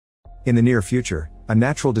In the near future, a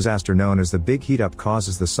natural disaster known as the Big Heat Up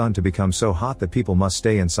causes the sun to become so hot that people must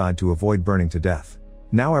stay inside to avoid burning to death.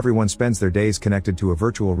 Now everyone spends their days connected to a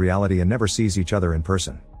virtual reality and never sees each other in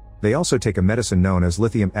person. They also take a medicine known as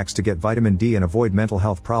lithium X to get vitamin D and avoid mental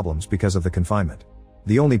health problems because of the confinement.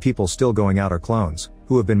 The only people still going out are clones,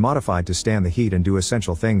 who have been modified to stand the heat and do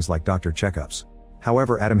essential things like doctor checkups.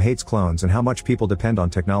 However, Adam hates clones and how much people depend on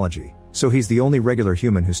technology, so he's the only regular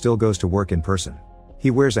human who still goes to work in person. He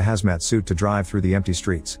wears a hazmat suit to drive through the empty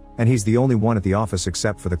streets, and he's the only one at the office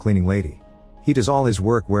except for the cleaning lady. He does all his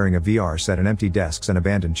work wearing a VR set and empty desks and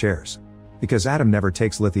abandoned chairs. Because Adam never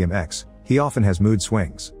takes lithium X, he often has mood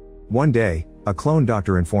swings. One day, a clone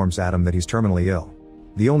doctor informs Adam that he's terminally ill.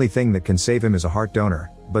 The only thing that can save him is a heart donor,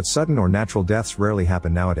 but sudden or natural deaths rarely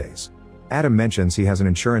happen nowadays. Adam mentions he has an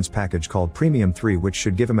insurance package called Premium 3 which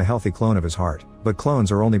should give him a healthy clone of his heart, but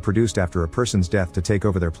clones are only produced after a person's death to take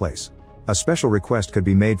over their place. A special request could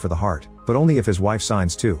be made for the heart, but only if his wife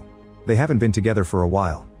signs too. They haven't been together for a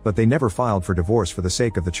while, but they never filed for divorce for the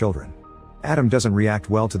sake of the children. Adam doesn't react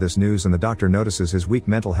well to this news and the doctor notices his weak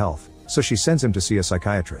mental health, so she sends him to see a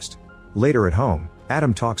psychiatrist. Later at home,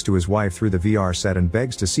 Adam talks to his wife through the VR set and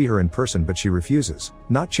begs to see her in person, but she refuses,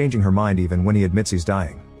 not changing her mind even when he admits he's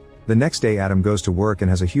dying. The next day Adam goes to work and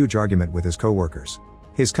has a huge argument with his co-workers.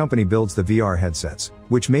 His company builds the VR headsets,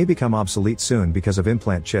 which may become obsolete soon because of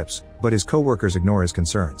implant chips, but his co-workers ignore his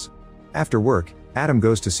concerns. After work, Adam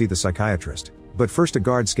goes to see the psychiatrist, but first a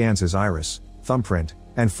guard scans his iris, thumbprint,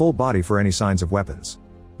 and full body for any signs of weapons.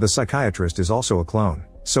 The psychiatrist is also a clone,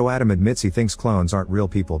 so Adam admits he thinks clones aren't real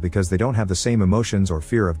people because they don't have the same emotions or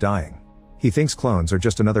fear of dying. He thinks clones are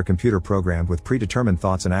just another computer programmed with predetermined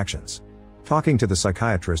thoughts and actions. Talking to the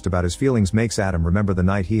psychiatrist about his feelings makes Adam remember the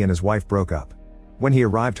night he and his wife broke up. When he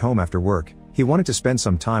arrived home after work, he wanted to spend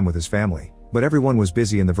some time with his family, but everyone was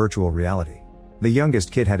busy in the virtual reality. The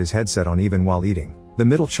youngest kid had his headset on even while eating, the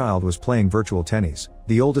middle child was playing virtual tennis,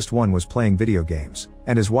 the oldest one was playing video games,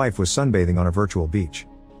 and his wife was sunbathing on a virtual beach.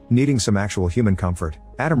 Needing some actual human comfort,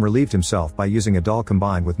 Adam relieved himself by using a doll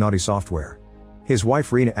combined with naughty software. His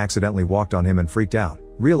wife Rena accidentally walked on him and freaked out,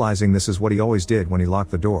 realizing this is what he always did when he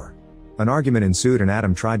locked the door. An argument ensued and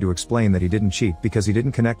Adam tried to explain that he didn't cheat because he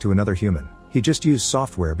didn't connect to another human, he just used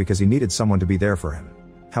software because he needed someone to be there for him.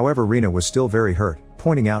 However, Rena was still very hurt,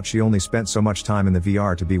 pointing out she only spent so much time in the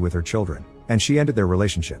VR to be with her children, and she ended their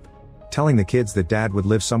relationship. Telling the kids that dad would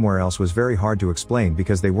live somewhere else was very hard to explain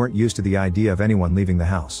because they weren't used to the idea of anyone leaving the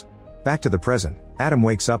house. Back to the present, Adam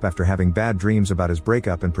wakes up after having bad dreams about his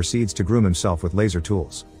breakup and proceeds to groom himself with laser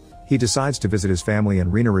tools. He decides to visit his family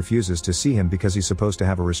and Rena refuses to see him because he's supposed to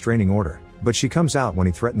have a restraining order, but she comes out when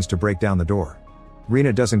he threatens to break down the door.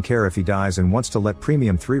 Rena doesn't care if he dies and wants to let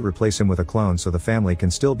Premium 3 replace him with a clone so the family can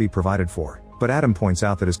still be provided for, but Adam points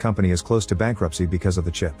out that his company is close to bankruptcy because of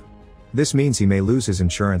the chip. This means he may lose his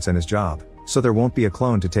insurance and his job, so there won't be a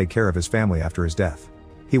clone to take care of his family after his death.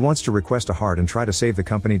 He wants to request a heart and try to save the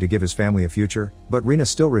company to give his family a future, but Rena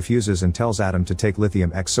still refuses and tells Adam to take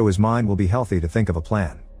Lithium X so his mind will be healthy to think of a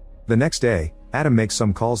plan. The next day, Adam makes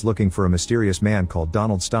some calls looking for a mysterious man called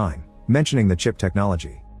Donald Stein, mentioning the chip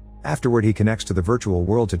technology. Afterward he connects to the virtual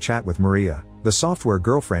world to chat with Maria, the software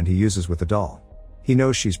girlfriend he uses with the doll. He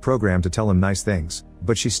knows she's programmed to tell him nice things,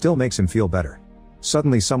 but she still makes him feel better.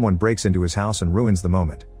 Suddenly someone breaks into his house and ruins the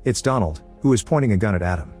moment. It's Donald, who is pointing a gun at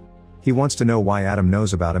Adam. He wants to know why Adam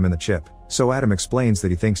knows about him and the chip, so Adam explains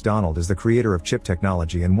that he thinks Donald is the creator of chip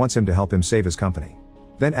technology and wants him to help him save his company.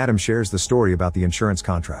 Then Adam shares the story about the insurance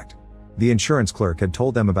contract. The insurance clerk had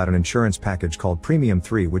told them about an insurance package called Premium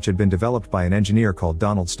 3 which had been developed by an engineer called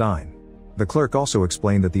Donald Stein. The clerk also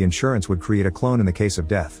explained that the insurance would create a clone in the case of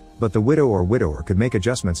death, but the widow or widower could make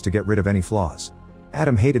adjustments to get rid of any flaws.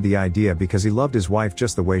 Adam hated the idea because he loved his wife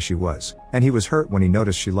just the way she was, and he was hurt when he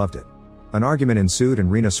noticed she loved it. An argument ensued and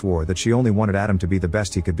Rena swore that she only wanted Adam to be the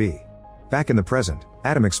best he could be. Back in the present,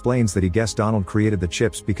 Adam explains that he guessed Donald created the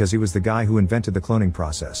chips because he was the guy who invented the cloning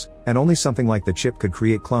process, and only something like the chip could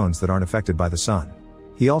create clones that aren't affected by the sun.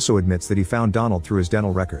 He also admits that he found Donald through his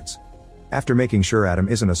dental records. After making sure Adam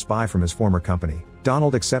isn't a spy from his former company,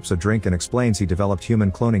 Donald accepts a drink and explains he developed human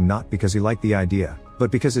cloning not because he liked the idea,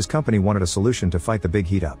 but because his company wanted a solution to fight the big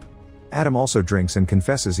heat up. Adam also drinks and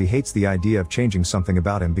confesses he hates the idea of changing something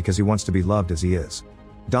about him because he wants to be loved as he is.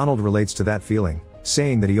 Donald relates to that feeling,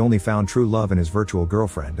 saying that he only found true love in his virtual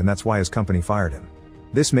girlfriend and that's why his company fired him.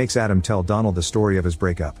 This makes Adam tell Donald the story of his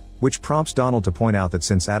breakup, which prompts Donald to point out that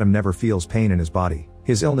since Adam never feels pain in his body,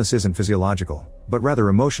 his illness isn't physiological, but rather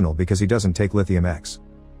emotional because he doesn't take Lithium X.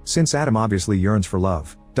 Since Adam obviously yearns for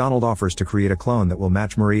love, Donald offers to create a clone that will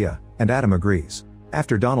match Maria, and Adam agrees.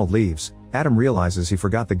 After Donald leaves, Adam realizes he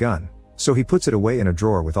forgot the gun, So he puts it away in a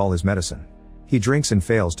drawer with all his medicine. He drinks and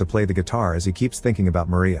fails to play the guitar as he keeps thinking about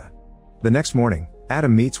Maria. The next morning,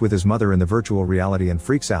 Adam meets with his mother in the virtual reality and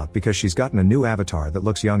freaks out because she's gotten a new avatar that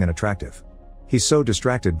looks young and attractive. He's so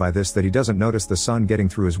distracted by this that he doesn't notice the sun getting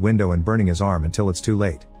through his window and burning his arm until it's too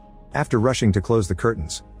late. After rushing to close the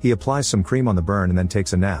curtains, he applies some cream on the burn and then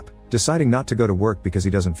takes a nap, deciding not to go to work because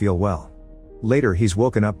he doesn't feel well. Later he's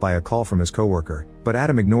woken up by a call from his coworker, but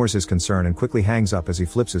Adam ignores his concern and quickly hangs up as he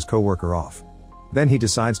flips his coworker off. Then he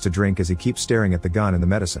decides to drink as he keeps staring at the gun and the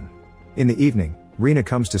medicine. In the evening, Rena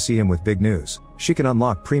comes to see him with big news: she can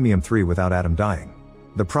unlock Premium 3 without Adam dying.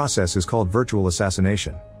 The process is called virtual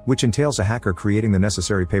assassination, which entails a hacker creating the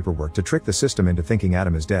necessary paperwork to trick the system into thinking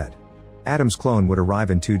Adam is dead. Adam's clone would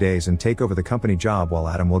arrive in 2 days and take over the company job, while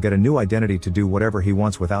Adam will get a new identity to do whatever he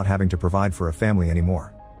wants without having to provide for a family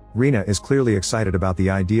anymore. Rena is clearly excited about the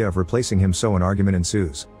idea of replacing him, so an argument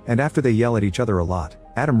ensues, and after they yell at each other a lot,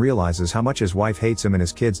 Adam realizes how much his wife hates him and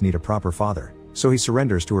his kids need a proper father, so he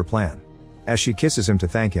surrenders to her plan. As she kisses him to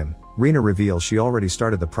thank him, Rena reveals she already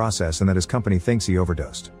started the process and that his company thinks he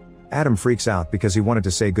overdosed. Adam freaks out because he wanted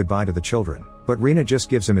to say goodbye to the children, but Rena just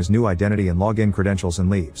gives him his new identity and login credentials and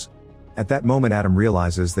leaves. At that moment Adam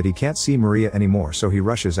realizes that he can't see Maria anymore, so he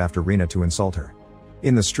rushes after Rena to insult her.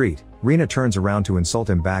 In the street, Rena turns around to insult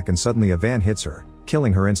him back and suddenly a van hits her,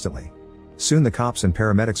 killing her instantly. Soon the cops and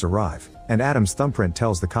paramedics arrive, and Adam's thumbprint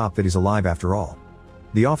tells the cop that he's alive after all.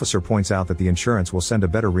 The officer points out that the insurance will send a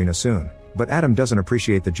better Rena soon, but Adam doesn't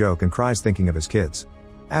appreciate the joke and cries thinking of his kids.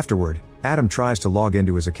 Afterward, Adam tries to log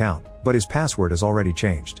into his account, but his password is already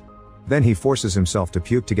changed. Then he forces himself to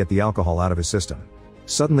puke to get the alcohol out of his system.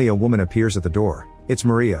 Suddenly a woman appears at the door. It's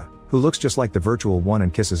Maria, who looks just like the virtual one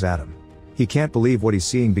and kisses Adam. He can't believe what he's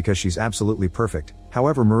seeing because she's absolutely perfect.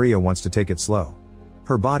 However, Maria wants to take it slow.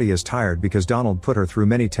 Her body is tired because Donald put her through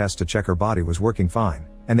many tests to check her body was working fine,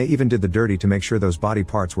 and they even did the dirty to make sure those body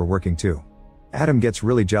parts were working too. Adam gets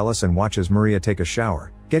really jealous and watches Maria take a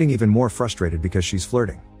shower, getting even more frustrated because she's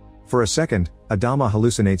flirting. For a second, Adama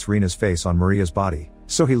hallucinates Rena's face on Maria's body,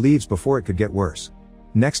 so he leaves before it could get worse.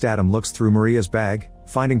 Next, Adam looks through Maria's bag,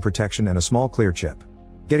 finding protection and a small clear chip.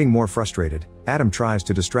 Getting more frustrated, Adam tries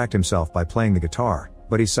to distract himself by playing the guitar,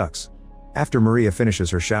 but he sucks. After Maria finishes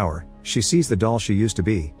her shower, she sees the doll she used to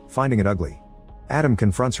be, finding it ugly. Adam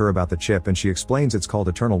confronts her about the chip and she explains it's called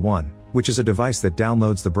Eternal One, which is a device that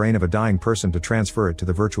downloads the brain of a dying person to transfer it to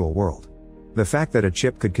the virtual world. The fact that a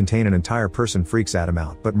chip could contain an entire person freaks Adam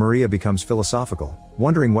out, but Maria becomes philosophical,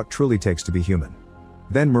 wondering what truly takes to be human.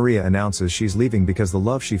 Then Maria announces she's leaving because the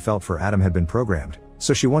love she felt for Adam had been programmed,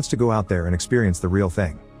 so she wants to go out there and experience the real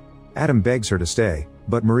thing. Adam begs her to stay,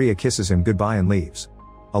 but Maria kisses him goodbye and leaves.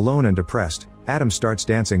 Alone and depressed, Adam starts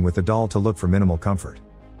dancing with the doll to look for minimal comfort.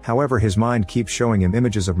 However, his mind keeps showing him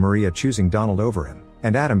images of Maria choosing Donald over him,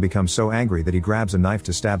 and Adam becomes so angry that he grabs a knife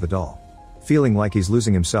to stab the doll. Feeling like he's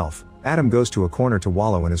losing himself, Adam goes to a corner to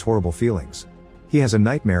wallow in his horrible feelings. He has a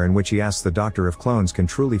nightmare in which he asks the doctor if clones can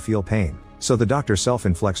truly feel pain, so the doctor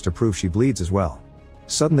self-inflicts to prove she bleeds as well.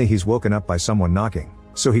 Suddenly he's woken up by someone knocking,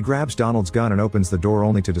 so he grabs Donald's gun and opens the door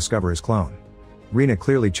only to discover his clone. Rena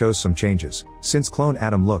clearly chose some changes, since clone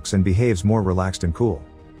Adam looks and behaves more relaxed and cool.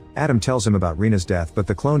 Adam tells him about Rena's death, but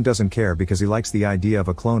the clone doesn't care because he likes the idea of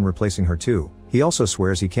a clone replacing her too. He also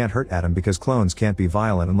swears he can't hurt Adam because clones can't be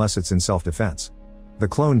violent unless it's in self-defense. The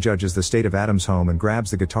clone judges the state of Adam's home and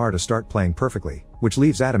grabs the guitar to start playing perfectly, which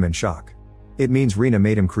leaves Adam in shock. It means Rena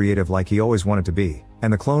made him creative like he always wanted to be,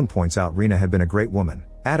 and the clone points out Rena had been a great woman.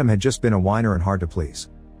 Adam had just been a whiner and hard to please.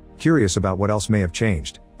 Curious about what else may have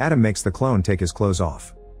changed, Adam makes the clone take his clothes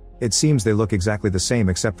off. It seems they look exactly the same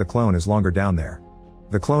except the clone is longer down there.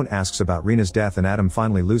 The clone asks about Rena's death and Adam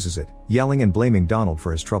finally loses it, yelling and blaming Donald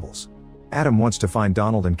for his troubles. Adam wants to find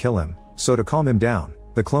Donald and kill him, so to calm him down,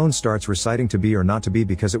 the clone starts reciting To Be or Not to Be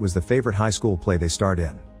because it was the favorite high school play they starred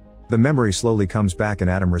in. The memory slowly comes back and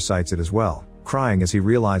Adam recites it as well, crying as he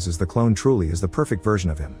realizes the clone truly is the perfect version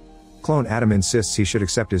of him. Clone Adam insists he should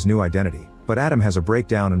accept his new identity, but Adam has a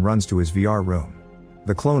breakdown and runs to his VR room.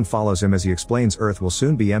 The clone follows him as he explains Earth will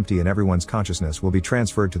soon be empty and everyone's consciousness will be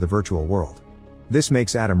transferred to the virtual world. This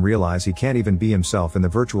makes Adam realize he can't even be himself in the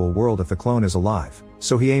virtual world if the clone is alive,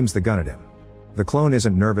 so he aims the gun at him. The clone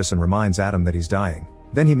isn't nervous and reminds Adam that he's dying,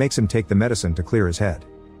 then he makes him take the medicine to clear his head.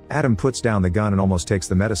 Adam puts down the gun and almost takes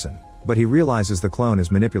the medicine, but he realizes the clone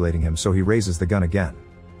is manipulating him so he raises the gun again.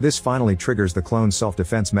 This finally triggers the clone's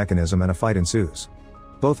self-defense mechanism and a fight ensues.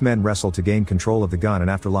 Both men wrestle to gain control of the gun and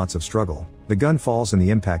after lots of struggle, the gun falls and the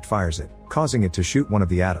impact fires it, causing it to shoot one of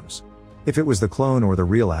the Adams. If it was the clone or the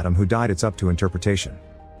real Adam who died, it's up to interpretation.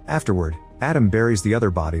 Afterward, Adam buries the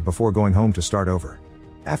other body before going home to start over.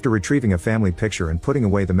 After retrieving a family picture and putting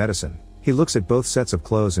away the medicine, He looks at both sets of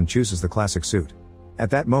clothes and chooses the classic suit. At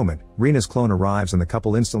that moment, Rena's clone arrives and the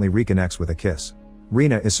couple instantly reconnects with a kiss.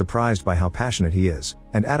 Rena is surprised by how passionate he is,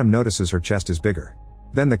 and Adam notices her chest is bigger.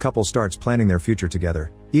 Then the couple starts planning their future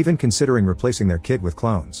together, even considering replacing their kid with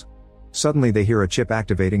clones. Suddenly they hear a chip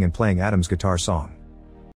activating and playing Adam's guitar song.